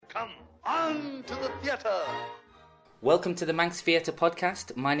Come on to the theatre. Welcome to the Manx Theatre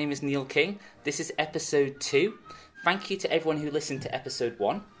podcast. My name is Neil King. This is episode 2. Thank you to everyone who listened to episode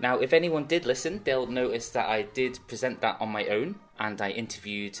 1. Now, if anyone did listen, they'll notice that I did present that on my own, and I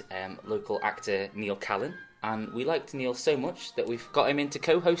interviewed local actor Neil Callan. And we liked Neil so much that we've got him in to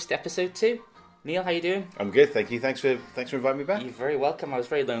co-host episode 2. Neil, how you doing? I'm good, thank you. Thanks for inviting me back. You're very welcome. I was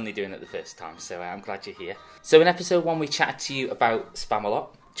very lonely doing it the first time, so I'm glad you're here. So in episode 1, we chatted to you about Spamalot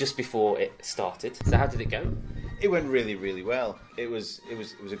just before it started. So how did it go? It went really, really well. It was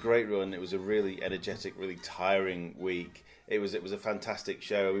a great run. It was a really energetic, really tiring week. It was a fantastic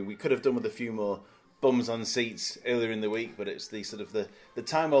show. I mean, we could have done with a few more bums on seats earlier in the week, but it's the sort of the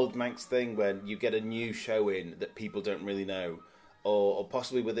time-old Manx thing when you get a new show in that people don't really know, or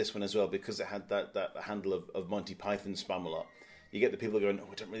possibly with this one as well, because it had that handle of Monty Python's Spamalot. You get the people going, oh,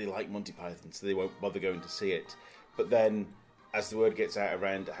 I don't really like Monty Python, so they won't bother going to see it. But then, as the word gets out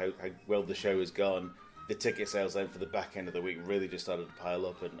around how well the show has gone, the ticket sales then for the back end of the week really just started to pile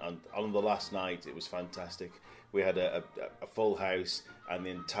up, and on the last night it was fantastic. We had a full house, and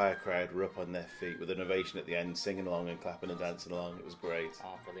the entire crowd were up on their feet with an ovation at the end, singing along and clapping and dancing along. It was great.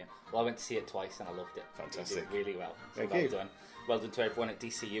 Oh, brilliant. Well, I went to see it twice and I loved it. Fantastic. You did really well. So Thank well you. done. Well done to everyone at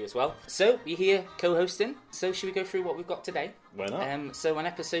DCU as well. So, you're here co-hosting. So, should we go through what we've got today? Why not? So, on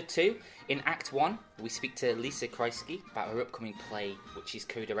episode 2, in Act 1, we speak to Lisa Kreisky about her upcoming play, which she's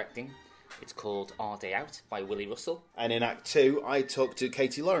co-directing. It's called Our Day Out by Willie Russell. And in Act 2, I talked to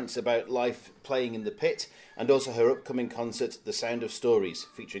Katie Lawrence about life playing in the pit, and also her upcoming concert, The Sound of Stories,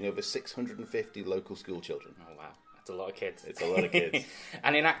 featuring over 650 local school children. Oh, wow. That's a lot of kids. It's a lot of kids.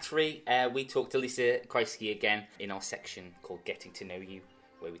 And in Act 3, we talked to Lisa Kreisky again in our section called Getting to Know You,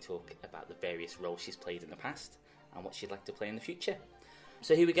 where we talk about the various roles she's played in the past and what she'd like to play in the future.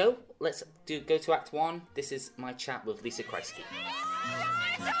 So here we go. Let's go to Act 1. This is my chat with Lisa Kreisky.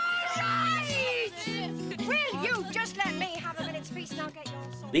 Will you just let me have a minute's peace and I'll get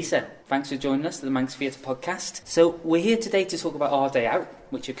your song? Lisa, thanks for joining us to the Manx Theatre podcast. So we're here today to talk about Our Day Out,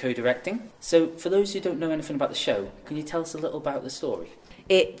 which you're co-directing. So for those who don't know anything about the show, can you tell us a little about the story?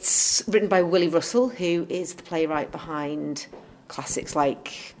 It's written by Willie Russell, who is the playwright behind classics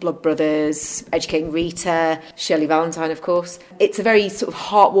like Blood Brothers, Educating Rita, Shirley Valentine, of course. It's a very sort of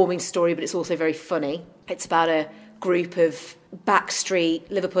heartwarming story, but it's also very funny. It's about a group of backstreet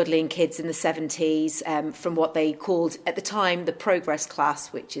Liverpudlian kids in the 70s from what they called at the time the progress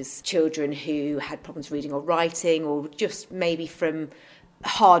class, which is children who had problems reading or writing, or just maybe from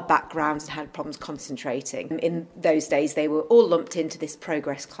hard backgrounds and had problems concentrating. In those days, they were all lumped into this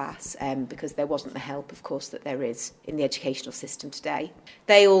progress class because there wasn't the help, of course, that there is in the educational system today.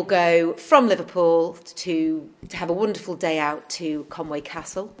 They all go from Liverpool to have a wonderful day out to Conway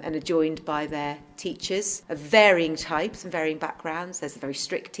Castle and are joined by their teachers of varying types and varying backgrounds. There's the very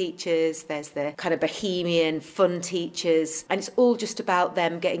strict teachers, there's the kind of bohemian, fun teachers, and it's all just about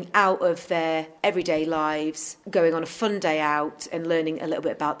them getting out of their everyday lives, going on a fun day out and learning a little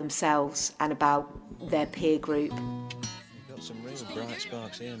bit about themselves and about their peer group. You've got some real bright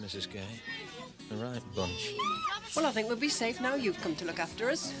sparks here, Mrs. Gay. The right bunch. Well, I think we'll be safe now you've come to look after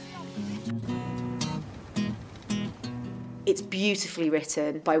us. It's beautifully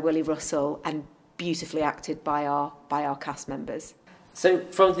written by Willie Russell and beautifully acted by our cast members. So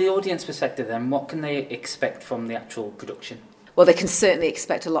from the audience perspective then, what can they expect from the actual production? Well, they can certainly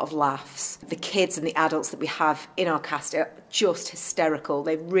expect a lot of laughs. The kids and the adults that we have in our cast are just hysterical.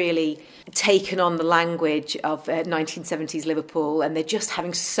 They've really taken on the language of 1970s Liverpool, and they're just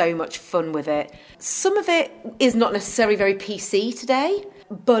having so much fun with it. Some of it is not necessarily very PC today,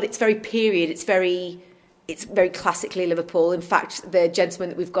 but it's very period. It's very classically Liverpool. In fact, the gentleman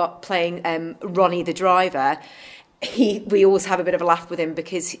that we've got playing Ronnie the driver, we always have a bit of a laugh with him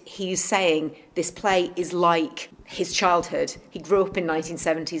because he's saying this play is like his childhood. He grew up in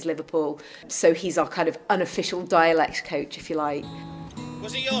 1970s Liverpool, so he's our kind of unofficial dialect coach, if you like.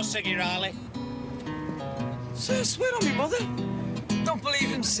 Was it your Siggy Riley? Sir, swear on me mother. Don't believe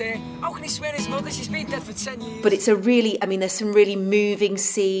him, sir. How can he swear his mother? She's been dead for 10 years. But it's there's some really moving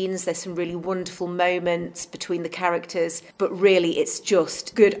scenes, there's some really wonderful moments between the characters, but really it's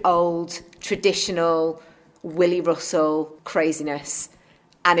just good old, traditional Willie Russell craziness.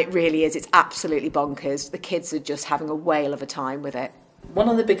 And it really is, it's absolutely bonkers. The kids are just having a whale of a time with it. One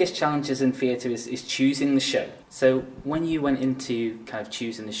of the biggest challenges in theatre is choosing the show. So when you went into kind of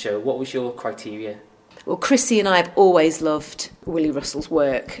choosing the show, what was your criteria? Well, Chrissy and I have always loved Willie Russell's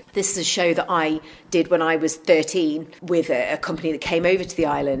work. This is a show that I did when I was 13 with a company that came over to the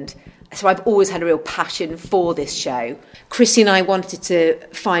island. So I've always had a real passion for this show. Chrissy and I wanted to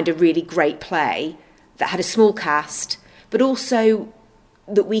find a really great play that had a small cast, but also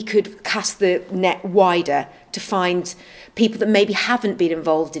that we could cast the net wider to find people that maybe haven't been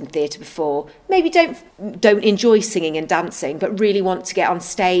involved in theatre before, maybe don't enjoy singing and dancing, but really want to get on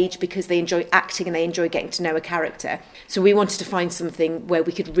stage because they enjoy acting and they enjoy getting to know a character. So we wanted to find something where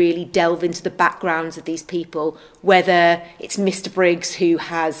we could really delve into the backgrounds of these people, whether it's Mr. Briggs, who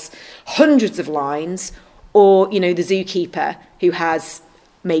has hundreds of lines, or, the zookeeper, who has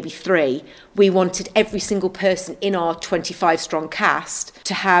maybe 3. We wanted every single person in our 25-strong cast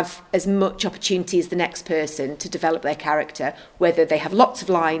to have as much opportunity as the next person to develop their character, whether they have lots of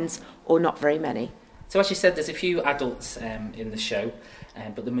lines or not very many. So as you said, there's a few adults in the show,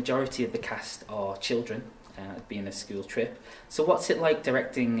 but the majority of the cast are children, being a school trip. So what's it like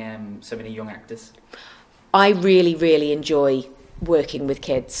directing so many young actors? I really, really enjoy working with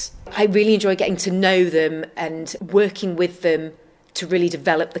kids. I really enjoy getting to know them and working with them to really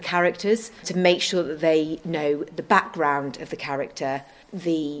develop the characters, to make sure that they know the background of the character,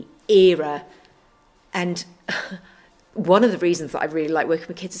 the era. And one of the reasons that I really like working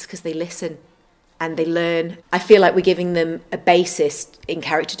with kids is because they listen and they learn. I feel like we're giving them a basis in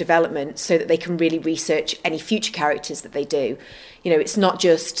character development so that they can really research any future characters that they do. It's not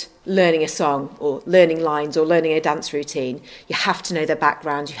just learning a song or learning lines or learning a dance routine. You have to know their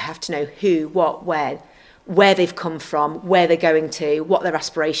background, you have to know who, what, when, where they've come from, where they're going to, what their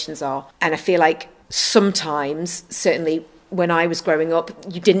aspirations are. And I feel like sometimes, certainly when I was growing up,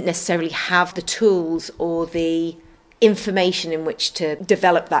 you didn't necessarily have the tools or the information in which to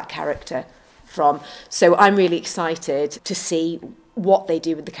develop that character from. So I'm really excited to see what they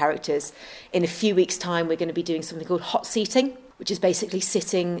do with the characters. In a few weeks' time, we're going to be doing something called hot seating, which is basically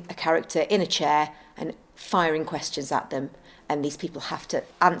sitting a character in a chair and firing questions at them. And these people have to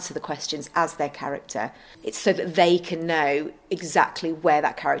answer the questions as their character. It's so that they can know exactly where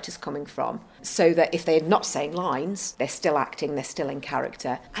that character's coming from. So that if they're not saying lines, they're still acting, they're still in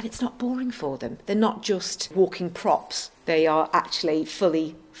character. And it's not boring for them. They're not just walking props. They are actually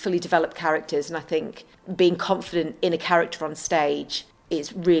fully developed characters. And I think being confident in a character on stage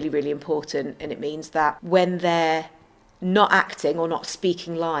is really, really important. And it means that when they're not acting or not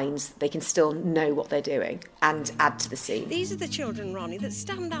speaking lines, they can still know what they're doing and add to the scene. These are the children, Ronnie, that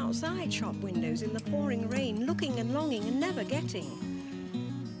stand outside shop windows in the pouring rain, looking and longing and never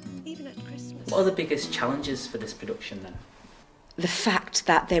getting. Even at Christmas. What are the biggest challenges for this production then? The fact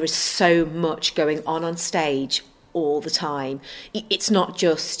that there is so much going on stage all the time. It's not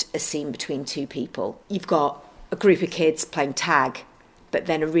just a scene between two people. You've got a group of kids playing tag, but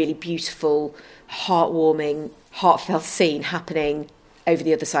then a really beautiful, heartwarming, heartfelt scene happening over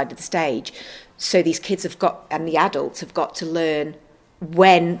the other side of the stage. So these kids and the adults have got to learn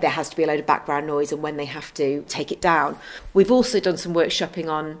when there has to be a load of background noise and when they have to take it down. We've also done some workshopping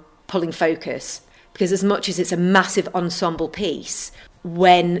on pulling focus, because as much as it's a massive ensemble piece,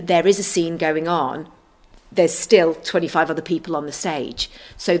 when there is a scene going on, there's still 25 other people on the stage.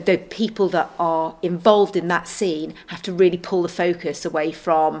 So the people that are involved in that scene have to really pull the focus away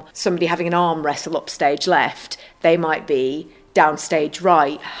from somebody having an arm wrestle upstage left. They might be downstage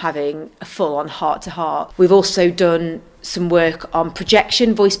right, having a full-on heart-to-heart. We've also done some work on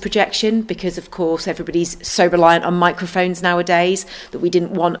projection, voice projection, because of course everybody's so reliant on microphones nowadays that we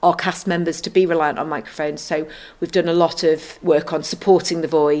didn't want our cast members to be reliant on microphones. So we've done a lot of work on supporting the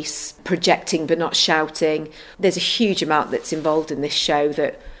voice, projecting but not shouting. There's a huge amount that's involved in this show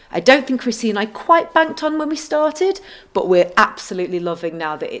that I don't think Chrissy and I quite banked on when we started, but we're absolutely loving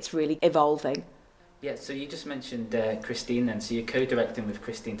now that it's really evolving. Yeah, so you just mentioned Christine then, so you're co-directing with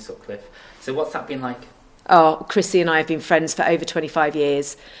Christine Sutcliffe. So what's that been like? Oh, Chrissy and I have been friends for over 25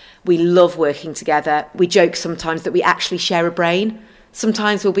 years. We love working together. We joke sometimes that we actually share a brain.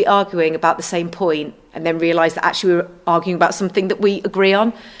 Sometimes we'll be arguing about the same point and then realise that actually we're arguing about something that we agree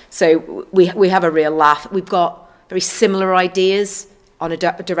on. So we have a real laugh. We've got very similar ideas on a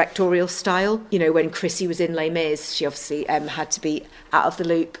directorial style. You know, when Chrissy was in Les Mis, she obviously had to be out of the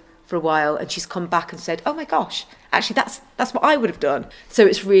loop for a while, and she's come back and said, oh my gosh, actually that's what I would have done. So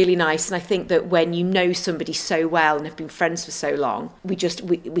it's really nice, and I think that when you know somebody so well and have been friends for so long, we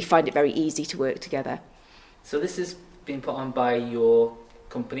find it very easy to work together. So this has been put on by your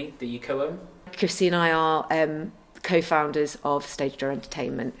company that you co-own? Chrissy and I are co-founders of Stage Door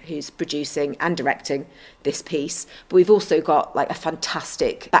Entertainment, who's producing and directing this piece. But we've also got like a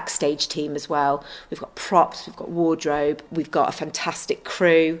fantastic backstage team as well. We've got props, we've got wardrobe, we've got a fantastic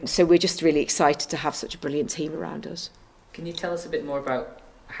crew. So we're just really excited to have such a brilliant team around us. Can you tell us a bit more about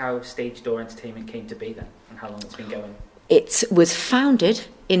how Stage Door Entertainment came to be then, and how long it's been going? It was founded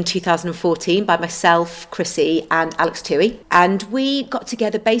in 2014 by myself, Chrissy and Alex Toohey. And we got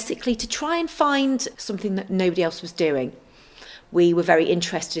together basically to try and find something that nobody else was doing. We were very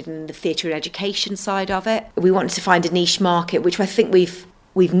interested in the theatre and education side of it. We wanted to find a niche market, which I think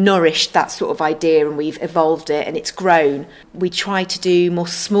we've nourished that sort of idea and we've evolved it and it's grown. We try to do more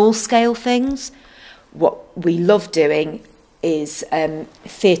small-scale things. What we love doing is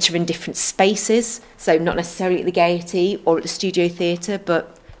theatre in different spaces, so not necessarily at the Gaiety or at the Studio Theatre,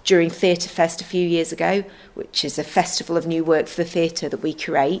 but during Theatre Fest a few years ago, which is a festival of new work for the theatre that we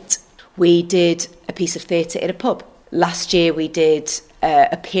curate, we did a piece of theatre in a pub. Last year we did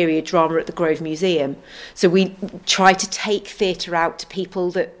a period drama at the Grove Museum. So we try to take theatre out to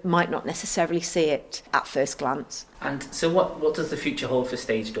people that might not necessarily see it at first glance. And so what does the future hold for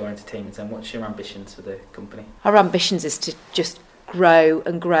Stage Door Entertainment, and what's your ambitions for the company? Our ambitions is to just grow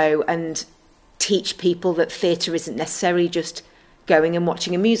and teach people that theatre isn't necessarily just going and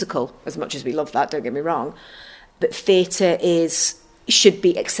watching a musical, as much as we love that, don't get me wrong, but theatre should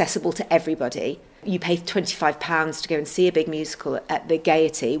be accessible to everybody. You pay £25 to go and see a big musical at the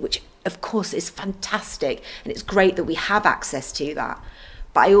Gaiety, which of course is fantastic, and it's great that we have access to that.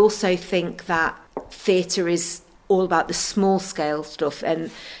 But I also think that theatre is all about the small scale stuff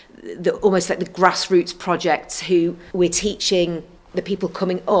and almost like the grassroots projects who we're teaching the people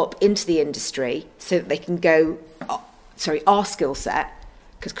coming up into the industry so that they can go, our skill set,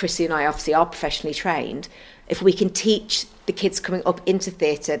 because Chrissy and I obviously are professionally trained, if we can teach the kids coming up into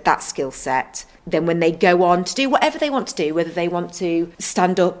theatre that skill set, then when they go on to do whatever they want to do, whether they want to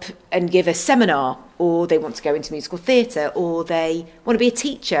stand up and give a seminar or they want to go into musical theatre or they want to be a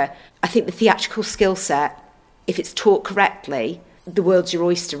teacher, I think the theatrical skill set, if it's taught correctly, the world's your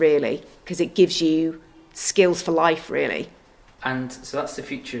oyster really, because it gives you skills for life really. And so that's the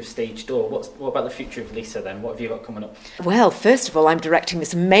future of Stage Door. What about the future of Lisa then? What have you got coming up? Well, first of all, I'm directing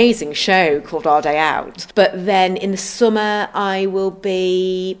this amazing show called Our Day Out. But then in the summer, I will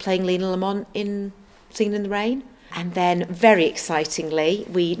be playing Lena Lamont in Singing in the Rain. And then, very excitingly,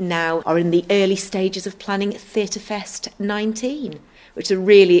 we now are in the early stages of planning Theatre Fest 19, which is a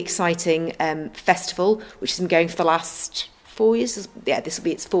really exciting festival, which has been going for the last 4 years. Yeah, this will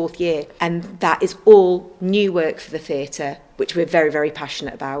be its 4th year. And that is all new work for the theatre, which we're very, very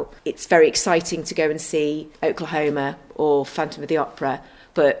passionate about. It's very exciting to go and see Oklahoma or Phantom of the Opera,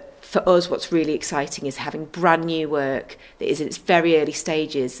 but for us what's really exciting is having brand new work that is in its very early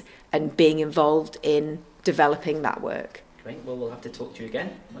stages and being involved in developing that work. Great, well we'll have to talk to you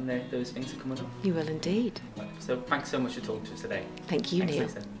again when those things are coming up. You will indeed. So thanks so much for talking to us today. Thank you, Thanks, Neil.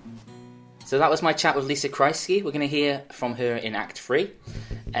 Lisa. So that was my chat with Lisa Kreisky. We're going to hear from her in Act 3.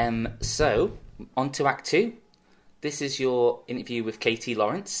 So, on to Act 2. This is your interview with Katie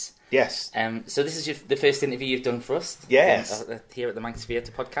Lawrence. Yes. So this is the first interview you've done for us. Yes. Here at the Manx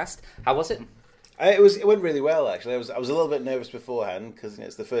Theatre podcast. How was it? It went really well, actually. I was a little bit nervous beforehand because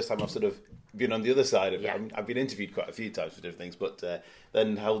it's the first time I've sort of been on the other side of it. I've been interviewed quite a few times for different things, but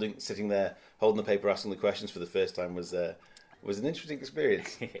then sitting there, holding the paper, asking the questions for the first time was an interesting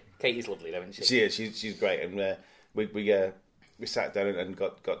experience. Katie's lovely, though, isn't she? She is. She's great, and we sat down and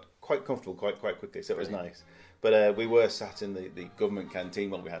got quite comfortable quite quickly, so it was nice. But we were sat in the government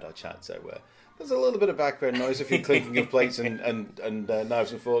canteen while we had our chat, so there's a little bit of background noise, a few clinking of plates and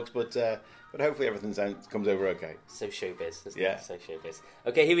knives and forks, but hopefully everything comes over okay. So showbiz, isn't it? So showbiz.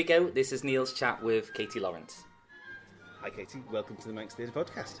 Okay, here we go. This is Neil's chat with Katie Lawrence. Hi, Katie. Welcome to the Manx Theatre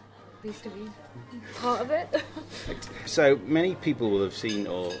podcast. Pleased to be part of it. So many people will have seen,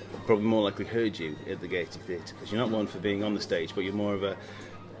 or probably more likely heard you at the Gaiety Theatre, because you're not one for being on the stage, but you're more of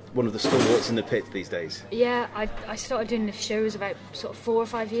one of the stalwarts in the pit these days. Yeah, I started doing the shows about sort of 4 or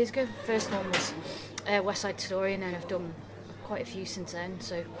 5 years ago. First one was West Side Story, and then I've done quite a few since then.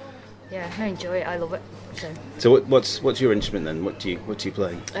 So yeah, I enjoy it. I love it. So what's your instrument then? What do you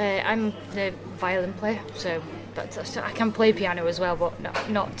play? I'm the violin player, so I can play piano as well, but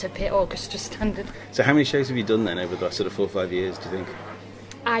not to pit orchestra standard. So how many shows have you done then over the last sort of 4 or 5 years, do you think?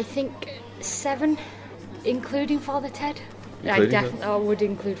 I think 7, including Father Ted. I would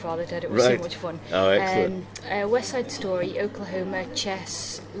include Father Ted. It was so much fun. Oh, excellent. West Side Story, Oklahoma,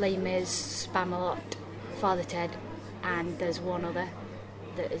 Chess, Les Mis, Spamalot, Father Ted, and there's one other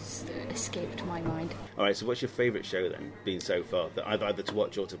that has escaped my mind. All right, so what's your favourite show then, been so far, that either to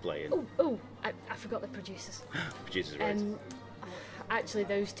watch or to play in? I forgot the producers. Producers, right. Actually,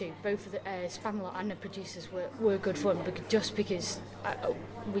 those two, both of the Spamalot and the producers were good fun, because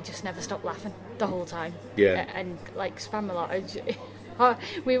we just never stopped laughing the whole time. Yeah. And like Spamalot,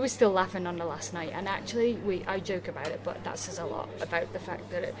 we were still laughing on the last night, and actually I joke about it, but that says a lot about the fact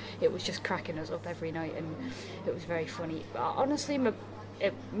that it was just cracking us up every night, and it was very funny. But honestly,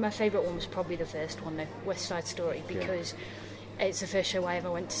 my favourite one was probably the first one, the West Side Story, because it's the first show I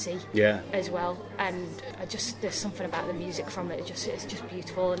ever went to see as well, and there's something about the music from it. It's just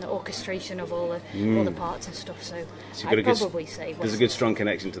beautiful, and the orchestration of all the parts and stuff. So I'd probably say there's a good strong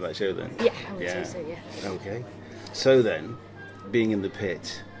connection to that show then. Yeah, I would say so. Yeah. Okay. So then, being in the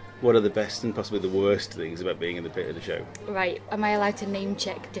pit, what are the best and possibly the worst things about being in the pit of the show? Right, am I allowed to name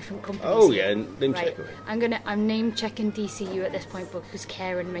check different companies? Oh yeah, name check away. I'm name checking DCU at this point because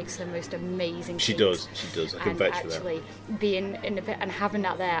Karen makes the most amazing She cakes. does. I can vouch for that. Actually, being in the pit and having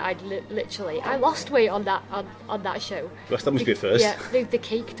that there, I lost weight on that show. Well, that must be a first. Yeah, the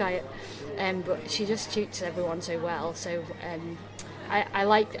cake diet. But she just treats everyone so well. So I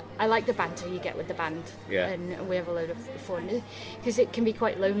like the banter you get with the band, and we have a load of fun because it can be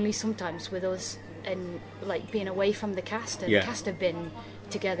quite lonely sometimes with us and like being away from the cast. And the cast have been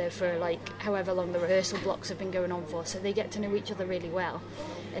together for like however long the rehearsal blocks have been going on for, so they get to know each other really well.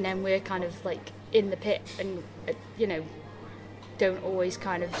 And then we're kind of like in the pit, and don't always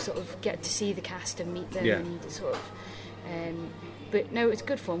kind of sort of get to see the cast and meet them and sort of. But no, it's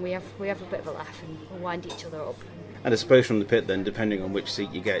good fun. We have a bit of a laugh and we'll wind each other up. And I suppose from the pit then, depending on which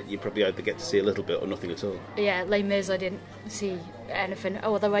seat you get, you probably either get to see a little bit or nothing at all. Yeah, Les Mis I didn't see anything,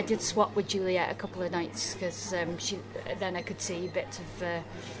 although I did swap with Juliet a couple of nights because then I could see bits of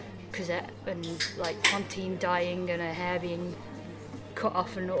Cosette and like Fantine dying and her hair being cut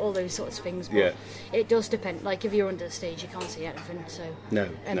off and all those sorts of things. But it does depend. Like if you're under the stage, you can't see anything. So no.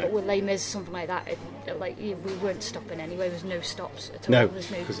 But with Les Mis, something like that, we weren't stopping anyway. There was no stops at all. No,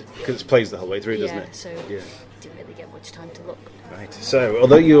 because it plays the whole way through, doesn't it? So didn't really get much time to look. Right. So,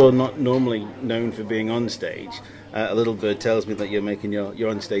 although you're not normally known for being on stage, a little bird tells me that you're making your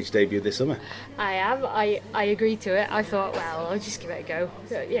on-stage debut this summer. I am. I agreed to it. I thought, well, I'll just give it a go.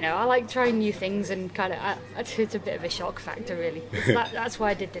 I like trying new things, and kind of it's a bit of a shock factor, really. That's why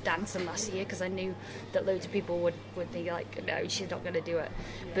I did the dancing last year, because I knew that loads of people would be like, no, she's not going to do it.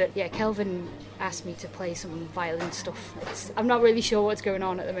 But yeah, Kelvin asked me to play some violin stuff. I'm not really sure what's going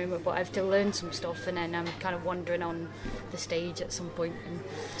on at the moment, but I have to learn some stuff, and then I'm kind of wandering on the stage at some point.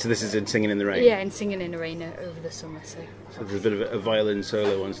 So this is in Singing in the Rain? Yeah, in Singing in the Rain over the summer. So there's a bit of a violin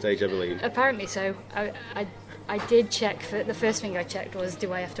solo on stage, I believe. Apparently so. I did check. The first thing I checked was,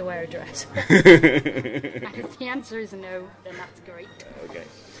 do I have to wear a dress? And if the answer is no, then that's great. Okay.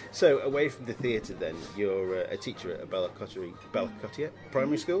 So away from the theatre then, you're a teacher at a Balacottia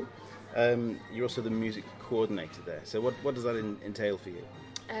Primary School. You're also the music coordinator there. So what does that entail for you?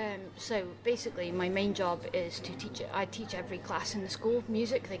 So basically my main job is to teach it. I teach every class in the school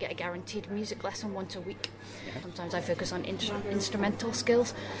music. They get a guaranteed music lesson once a week. Sometimes I focus on instrumental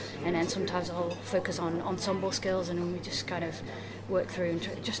skills, and then sometimes I'll focus on ensemble skills, and then we just kind of work through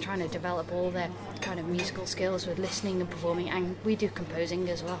and just trying to develop all their kind of musical skills with listening and performing, and we do composing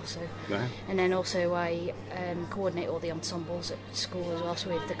as well. So, and then also I coordinate all the ensembles at school as well. So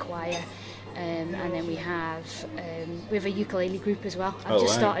we have the choir. And then we have a ukulele group as well. I've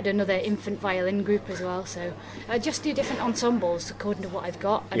just started another infant violin group as well. So I just do different ensembles according to what I've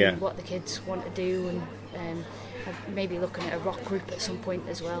got and what the kids want to do, and I'm maybe looking at a rock group at some point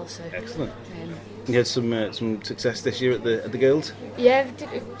as well. So excellent. You had some success this year at the Guild. Yeah,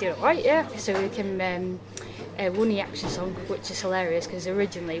 did all right. Yeah, so we can. Won the action song, which is hilarious because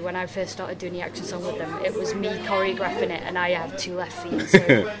originally when I first started doing the action song with them, it was me choreographing it, and I have 2 left feet,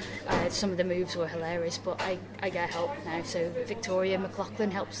 so some of the moves were hilarious, but I get help now. So Victoria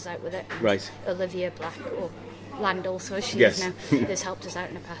McLaughlin helps us out with it. Right. Olivia Black, or Landell, so she is now, has helped us out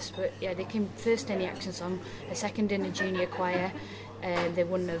in the past. But yeah, they came first in the action song, a second in the junior choir, they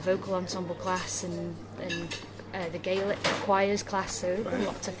won the vocal ensemble class and the Gaelic choirs class, so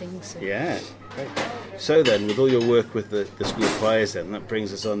lots of things. So. Yeah. Great. So then, with all your work with the school choirs, then that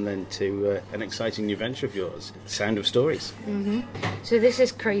brings us on then to an exciting new venture of yours, Sound of Stories. Mm-hmm. So this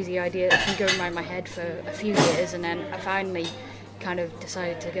is crazy idea that's been going around my head for a few years, and then I finally kind of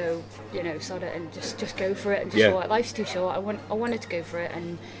decided to go, sort it and just go for it. And just thought, life's too short. I wanted to go for it,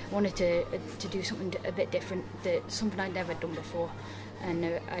 and I wanted to do something a bit different, something I'd never done before.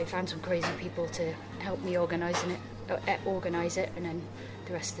 And I found some crazy people to help me organise it, and then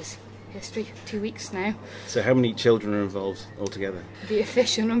the rest is history. 2 weeks now. So how many children are involved altogether? The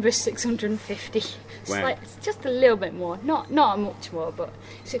official number is 650. Wow. It's just a little bit more, not much more, but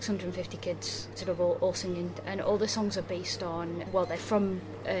 650 kids sort of all singing, and all the songs are based on, they're from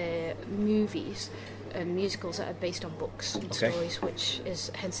movies. Musicals that are based on books and stories, which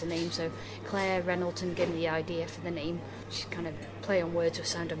is hence the name. So Claire Reynolton gave me the idea for the name. She kind of play on words with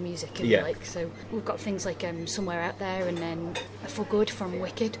Sound of Music, if you like. So we've got things like Somewhere Out There, and then For Good from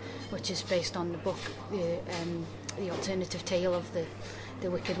Wicked, which is based on the book, the alternative tale of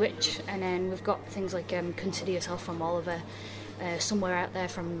the Wicked Witch. And then we've got things like Consider Yourself from Oliver. Somewhere Out There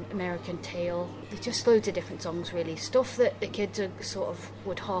from American Tail. There's just loads of different songs, really. Stuff that the kids are sort of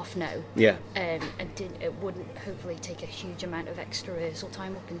would half know. Yeah. And it wouldn't hopefully take a huge amount of extra rehearsal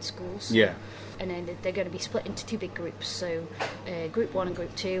time up in schools. Yeah. And then they're going to be split into two big groups, so Group 1 and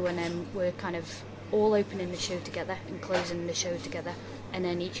Group 2, and then we're kind of all opening the show together and closing the show together. And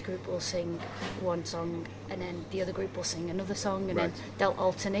then each group will sing one song, and then the other group will sing another song, and then they'll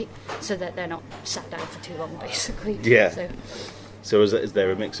alternate so that they're not sat down for too long, basically. Yeah. So is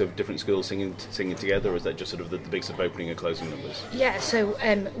there a mix of different schools singing together, or is that just sort of the mix of opening and closing numbers? Yeah, so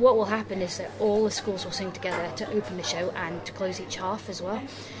what will happen is that all the schools will sing together to open the show and to close each half as well.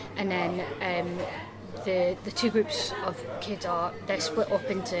 And then the two groups of kids they're split up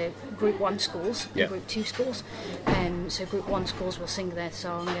into Group 1 schools and Group 2 schools. So Group 1 schools will sing their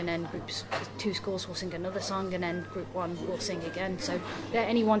song, and then Group 2 schools will sing another song, and then Group 1 will sing again. So at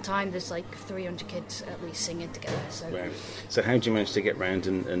any one time there's like 300 kids at least singing together. So how do you manage to get round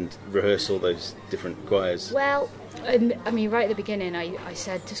and rehearse all those different choirs? Well, I mean, right at the beginning, I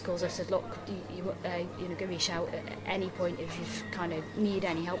said to schools, I said, look, you give me a shout at any point if you kind of need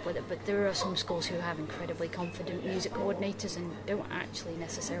any help with it. But there are some schools who have incredibly confident music coordinators and don't actually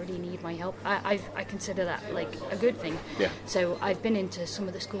necessarily need my help. I consider that like a good thing. Yeah. So I've been into some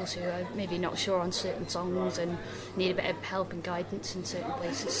of the schools who are maybe not sure on certain songs and need a bit of help and guidance in certain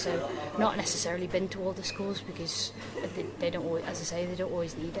places. So not necessarily been to all the schools because they don't always, as I say, they don't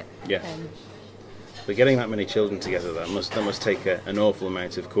always need it. Yeah. But getting that many children together, that must take an awful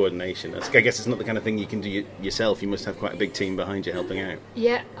amount of coordination. I guess it's not the kind of thing you can do yourself. You must have quite a big team behind you helping out.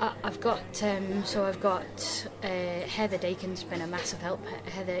 Yeah, I've got Heather Dakin's been a massive help.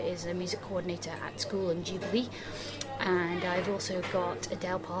 Heather is a music coordinator at school in Jubilee, and I've also got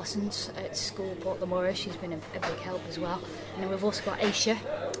Adele Parsons at school Portlamore. She's been a big help as well. And then we've also got Aisha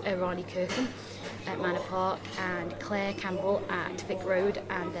Rani Kirkham at Manor Park, and Claire Campbell at Vic Road,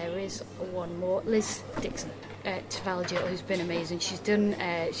 and there is one more, Liz Dixon at Valgill, who's been amazing. She did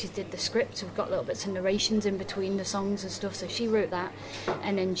the script, so we've got little bits of narrations in between the songs and stuff, so she wrote that,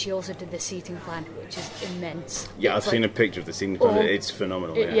 and then she also did the seating plan, which is immense. Yeah, I've seen a picture of the seating plan. It's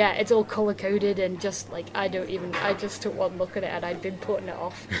phenomenal. Yeah, it's all colour coded, and just like I just took one look at it and I'd been putting it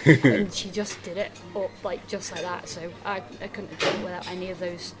off and she just did it up just like that, so I couldn't have done it without any of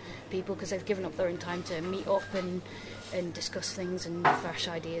those people, because they've given up their own time to meet up and discuss things and thrash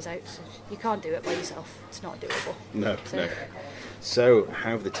ideas out. So you can't do it by yourself. It's not doable. No. So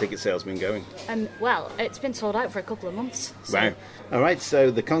how have the ticket sales been going? Well, it's been sold out for a couple of months. So. Wow. All right,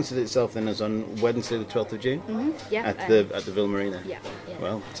 so the concert itself then is on Wednesday the 12th of June? Mm-hmm. Yeah. At the Ville Marina? Yeah.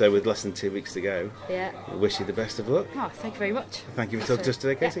 Well, so with less than 2 weeks to go, I wish you the best of luck. Oh, thank you very much. Thank you for talking to us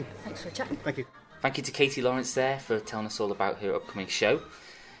today, Katie. Yeah, thanks for chatting. Thank you. Thank you to Katie Lawrence there for telling us all about her upcoming show.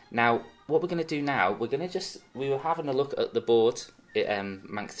 Now, what we're going to do now, we were having a look at the board at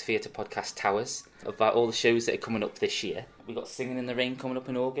Manx Theatre Podcast Towers about all the shows that are coming up this year. We've got Singing in the Rain coming up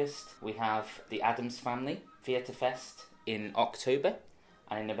in August. We have the Addams Family Theatre Fest in October.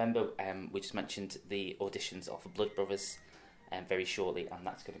 And in November, we just mentioned the auditions of Blood Brothers very shortly, and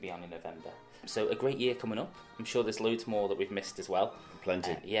that's going to be on in November. So a great year coming up. I'm sure there's loads more that we've missed as well.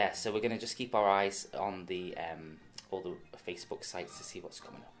 Plenty. So we're going to just keep our eyes on the all the Facebook sites to see what's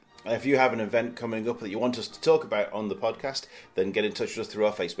coming up. If you have an event coming up that you want us to talk about on the podcast, then get in touch with us through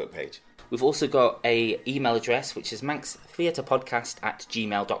our Facebook page. We've also got an email address, which is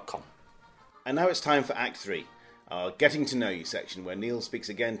manxtheatrepodcast@gmail.com. And now it's time for Act 3, our Getting to Know You section, where Neil speaks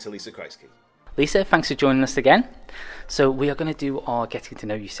again to Lisa Kreisky. Lisa, thanks for joining us again. So we are going to do our Getting to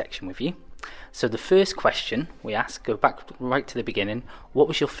Know You section with you. So the first question we ask, go back right to the beginning. What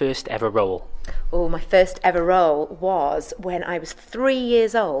was your first ever role? Oh, my first ever role was when I was 3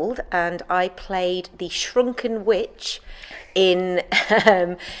 years old, and I played the Shrunken Witch in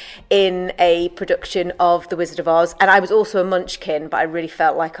a production of The Wizard of Oz. And I was also a munchkin, but I really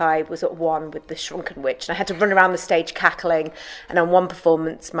felt like I was at one with the Shrunken Witch. And I had to run around the stage cackling. And on one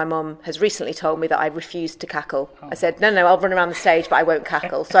performance, my mum has recently told me that I refused to cackle. Oh. I said, no, I'll run around the stage, but I won't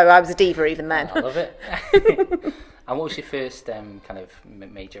cackle. So I was a diva even then. I love it. And what was your first kind of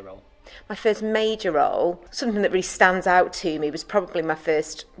major role? My first major role, something that really stands out to me, was probably my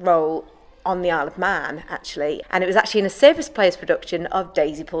first role on the Isle of Man, actually. And it was actually in a Service Players production of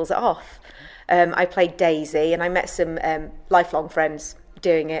Daisy Pulls It Off. I played Daisy, and I met some lifelong friends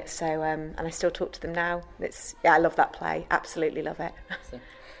doing it, so and I still talk to them now. I love that play. Absolutely love it. So,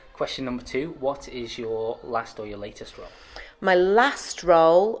 question number 2, what is your last or your latest role? My last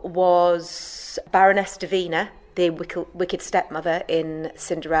role was Baroness Davina, the wicked stepmother in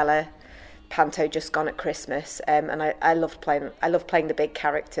Cinderella, panto just gone at Christmas, and I loved playing the big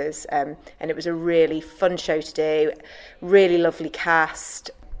characters, and it was a really fun show to do, really lovely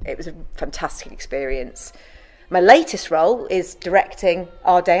cast. It was a fantastic experience. My latest role is directing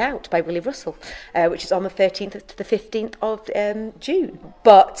Our Day Out by Willie Russell, which is on the 13th to the 15th of June.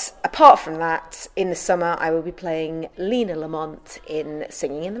 But apart from that, in the summer I will be playing Lena Lamont in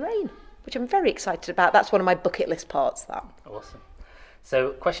Singing in the Rain, which I'm very excited about. That's one of my bucket list parts, that. Awesome.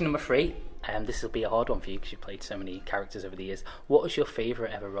 So question number 3, this will be a hard one for you because you've played so many characters over the years. What was your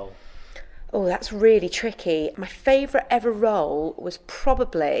favourite ever role? Oh, that's really tricky. My favourite ever role was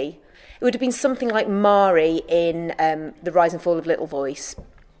probably... It would have been something like Mari in The Rise and Fall of Little Voice,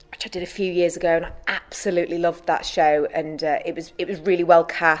 which I did a few years ago, and I absolutely loved that show. And it was really well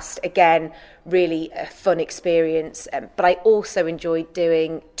cast. Again, really a fun experience. But I also enjoyed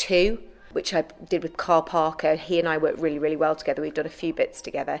doing 2, which I did with Carl Parker. He and I worked really, really well together. We've done a few bits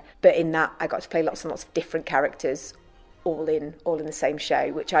together. But in that, I got to play lots and lots of different characters, all in the same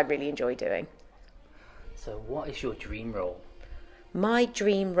show, which I really enjoy doing. So, what is your dream role? My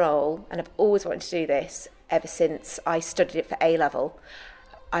dream role, and I've always wanted to do this ever since I studied it for A-level,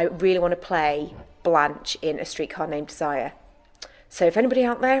 I really want to play Blanche in A Streetcar Named Desire. So if anybody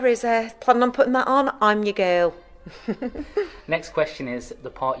out there is planning on putting that on, I'm your girl. Next question is the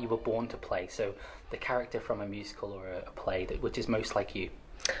part you were born to play, so the character from a musical or a play which is most like you.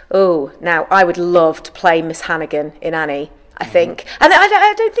 Oh, now I would love to play Miss Hannigan in Annie, I think. And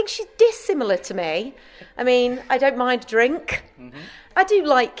I don't think she's dissimilar to me. I mean, I don't mind a drink. Mm-hmm. I do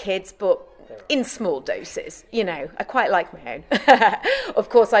like kids, but in small doses, you know. I quite like my own. Of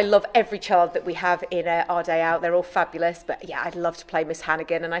course, I love every child that we have in Our Day Out. They're all fabulous. But yeah, I'd love to play Miss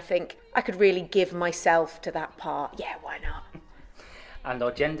Hannigan, and I think I could really give myself to that part. Yeah, why not? And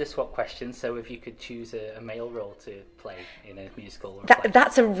our gender swap question, so if you could choose a male role to play in a musical or a play.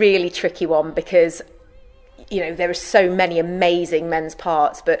 That's a really tricky one because... You know, there are so many amazing men's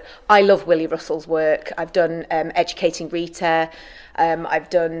parts, but I love Willie Russell's work. I've done Educating Rita, I've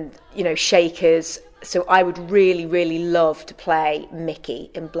done, Shakers. So I would really, really love to play Mickey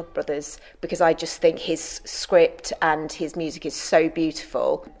in Blood Brothers because I just think his script and his music is so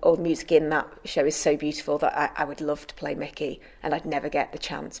beautiful, or the music in that show is so beautiful that I would love to play Mickey, and I'd never get the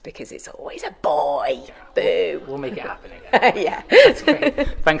chance because it's always a boy. Boo. We'll make it happen again. Yeah. That's great.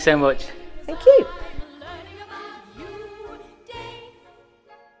 Thanks so much. Thank you.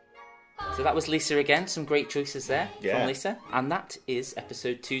 So that was Lisa again, some great choices there from Lisa. And that is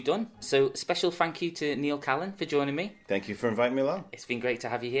episode 2 done. So special thank you to Neil Callan for joining me. Thank you for inviting me along. It's been great to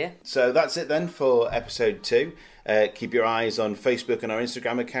have you here. So that's it then for episode 2. Keep your eyes on Facebook and our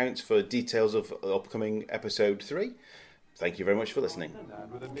Instagram accounts for details of upcoming episode 3. Thank you very much for listening.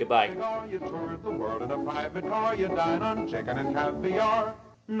 Goodbye. You tour the world in a private car, you dine on chicken and caviar,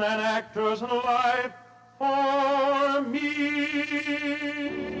 an actress alive for me.